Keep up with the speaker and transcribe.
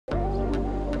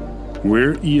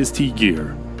We're EST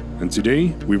Gear, and today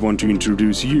we want to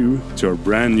introduce you to our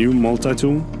brand new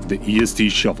multi-tool, the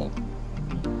EST Shovel.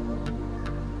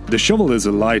 The shovel is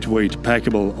a lightweight,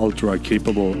 packable,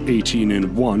 ultra-capable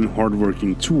 18-in-1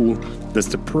 hardworking tool that's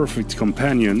the perfect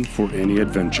companion for any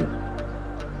adventure.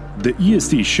 The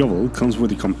EST Shovel comes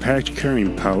with a compact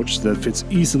carrying pouch that fits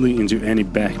easily into any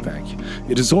backpack.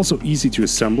 It is also easy to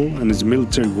assemble, and its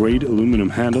military-grade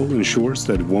aluminum handle ensures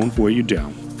that it won't weigh you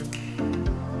down.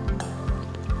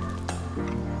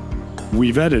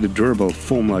 We've added a durable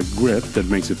foam-like grip that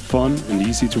makes it fun and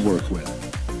easy to work with.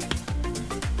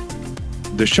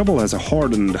 The shovel has a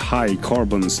hardened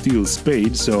high-carbon steel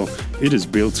spade, so it is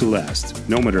built to last,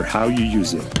 no matter how you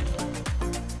use it.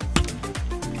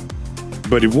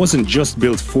 But it wasn't just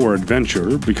built for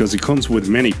adventure, because it comes with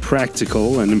many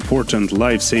practical and important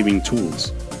life-saving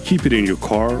tools. Keep it in your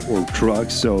car or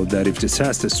truck so that if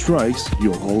disaster strikes,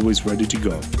 you're always ready to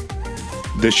go.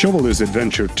 The shovel is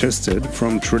adventure tested,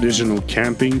 from traditional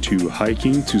camping to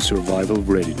hiking to survival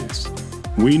readiness.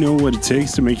 We know what it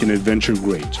takes to make an adventure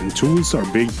great, and tools are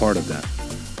a big part of that.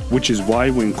 Which is why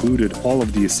we included all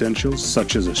of the essentials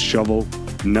such as a shovel,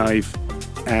 knife,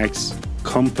 axe,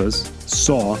 compass,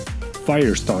 saw,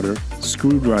 fire starter,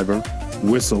 screwdriver,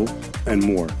 whistle, and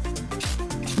more.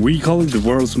 We call it the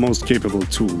world's most capable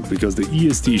tool because the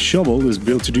EST Shovel is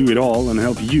built to do it all and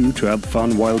help you to have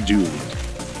fun while doing it.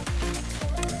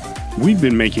 We've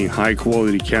been making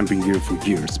high-quality camping gear for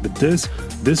years, but this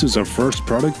is our first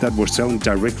product that we're selling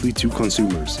directly to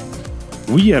consumers.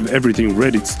 We have everything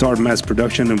ready to start mass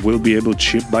production and will be able to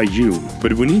ship by June,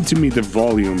 but we need to meet the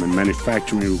volume and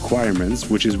manufacturing requirements,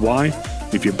 which is why,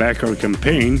 if you back our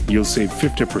campaign, you'll save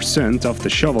 50% off the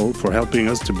shovel for helping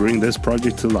us to bring this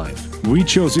project to life. We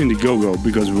chose Indiegogo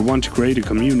because we want to create a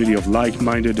community of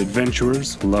like-minded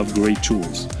adventurers who love great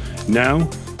tools. Now,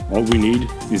 all we need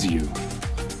is you.